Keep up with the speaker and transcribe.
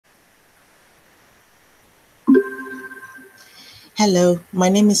Hello, my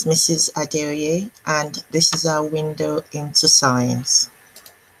name is Mrs. Adeoye, and this is our window into science.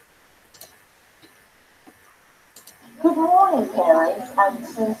 Good morning, parents and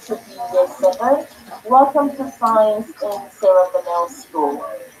soon-to-be year 7. Welcome to Science in Sarah Bonnell School.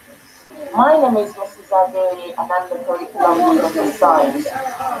 My name is Mrs. Aderi and I'm the curriculum leader for science.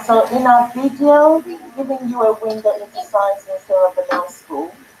 So in our video, giving you a window into science in Sarah Bonnell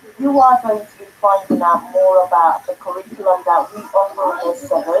School, you are going to be finding out more about the curriculum that we offer in year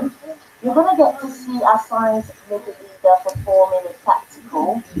 7. You're going to get to see our science media leader performing a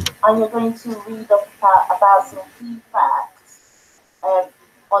practical, and you're going to read up about some key facts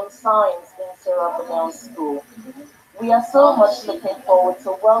on science in Sarah Bonnell School. We are so much looking forward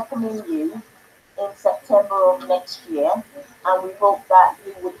to welcoming you in September of next year, and we hope that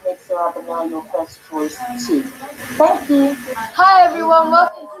you would make Sarah Bonnell your first choice too. Thank you. Hi everyone,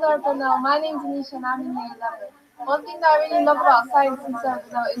 welcome to Sarah Bonnell. My name is Anisha and I'm in year 11. One thing that I really love about science in Sarah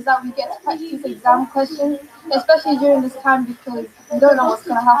Bonnell is that we get to practice exam questions, especially during this time because we don't know what's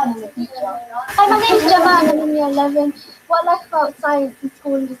going to happen in the future. Hi, my name is Gemma and I'm in year 11. What I like about science in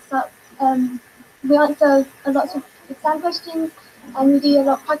school is that we answer a lot of exam questions and we do a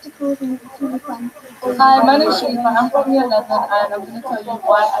lot of practicals and it's really fun. Hi, my name is Sharifa. I'm from year 11 and I'm going to tell you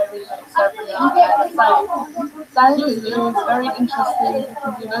why I really like Sarah Bonnell and science. Science is very interesting, you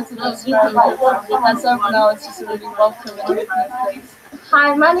can do lots of experiments, and Sarah Bonnell is just a really welcome and open place.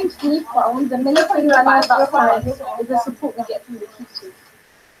 Hi, my name is Sharifa. The main thing I like about science is the support we get from the teachers.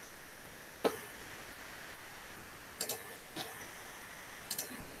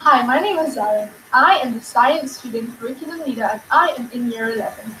 Hi, my name is Zara. I am the science student curriculum leader and I am in year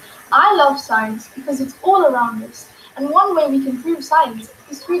 11. I love science because it's all around us, and one way we can prove science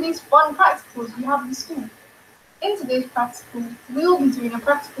is through these fun practicals we have in school. In today's practical, we will be doing a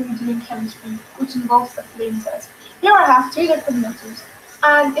practical we do in chemistry, which involves the flame test. Here I have 2 different metals,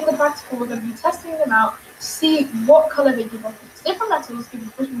 and in the practical we're going to be testing them out to see what color they give off. Different metals give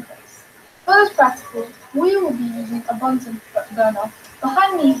different colors. For this practical, we will be using a Bunsen burner.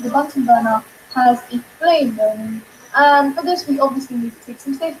 Behind me, the Bunsen burner has a flame burning, and for this we obviously need to take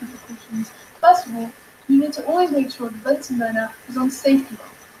some safety precautions. First of all, you need to always make sure the Bunsen burner is on safety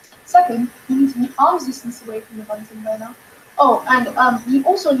mode. Second, you need to be arm's distance away from the Bunsen burner. Oh, and you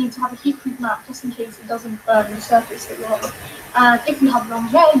also need to have a heatproof mat just in case it doesn't burn the surface that you're on. And if you have long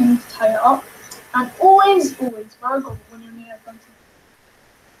hair, you need to tie it up. And always wear a goggle when you're near a Bunsen burner.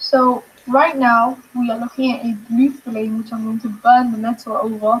 So right now, we are looking at a blue flame, which I'm going to burn the metal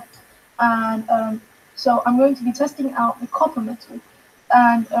over. And so I'm going to be testing out the copper metal.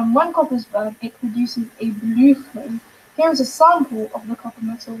 And when copper is burned, it produces a blue flame. Here is a sample of the copper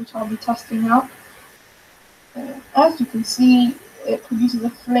metal, which I'll be testing out. As you can see, it produces a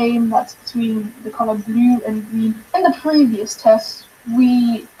flame that's between the color blue and green. In the previous test,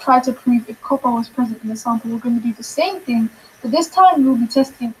 we tried to prove if copper was present in the sample. We're going to do the same thing, but this time we'll be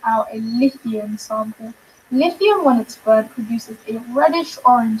testing out a lithium sample. Lithium, when it's burnt, produces a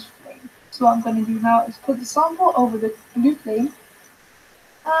reddish-orange flame. So what I'm going to do now is put the sample over the blue flame,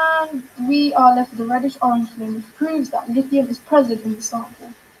 and we are left with a reddish-orange flame, which proves that lithium is present in the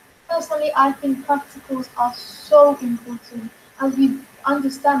sample. Personally, I think practicals are so important as we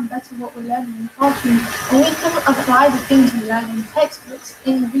understand better what we're learning in classrooms, and we can apply the things we learn in textbooks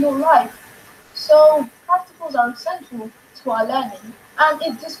in real life. So practicals are essential to our learning, and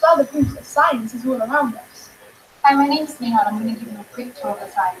it just further proves that science is all around us. Hi, my name is Neha and I'm going to give you a quick tour of the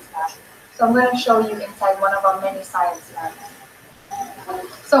science lab. So I'm going to show you inside one of our many science labs.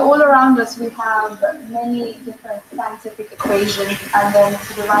 So all around us we have many different scientific equations, and then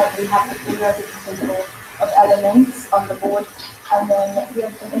to the right we have the periodic table of elements on the board, and then we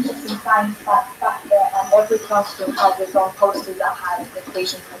have some interesting science facts back there, and every classroom has its own poster that has the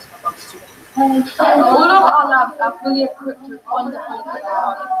equations for some of our students. All of our labs are fully equipped with wonderful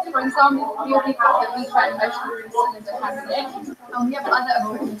equipment. For example, we already have the beaker and measuring cylinder cabinet, and we have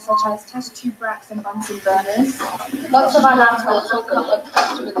other equipment such as test tube racks and Bunsen burners. Lots of our labs are also covered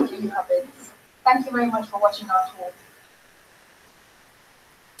with fume cupboards. Thank you very much for watching our tour.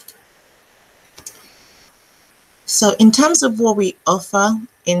 So in terms of what we offer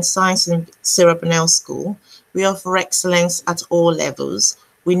in Science in Sarah Bonnell School, we offer excellence at all levels.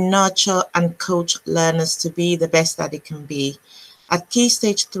 We nurture and coach learners to be the best that they can be. At Key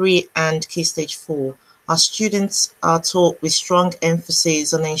Stage 3 and Key Stage 4, our students are taught with strong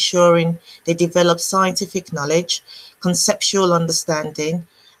emphasis on ensuring they develop scientific knowledge, conceptual understanding,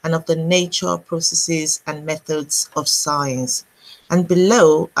 and of the nature, processes, and methods of science. And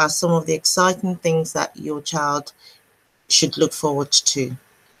below are some of the exciting things that your child should look forward to.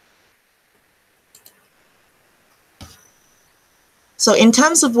 So in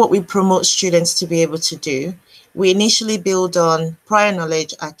terms of what we promote students to be able to do, we initially build on prior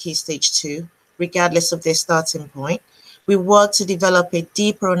knowledge at Key Stage 2, regardless of their starting point. We work to develop a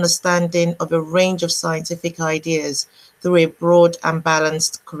deeper understanding of a range of scientific ideas through a broad and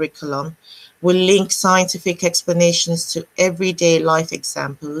balanced curriculum. We link scientific explanations to everyday life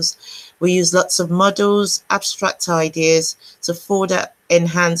examples. We use lots of models, abstract ideas to further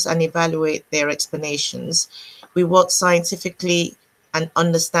enhance and evaluate their explanations. We work scientifically and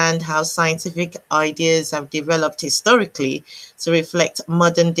understand how scientific ideas have developed historically to reflect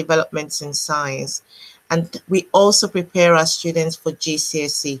modern developments in science. And we also prepare our students for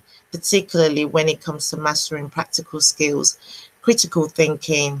GCSE, particularly when it comes to mastering practical skills, critical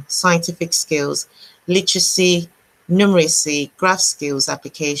thinking, scientific skills, literacy, numeracy, graph skills,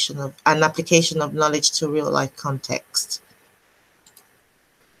 application of knowledge to real life context.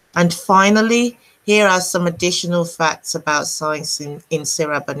 And finally, here are some additional facts about science in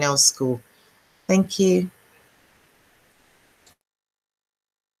Sarah Bonnell School. Thank you.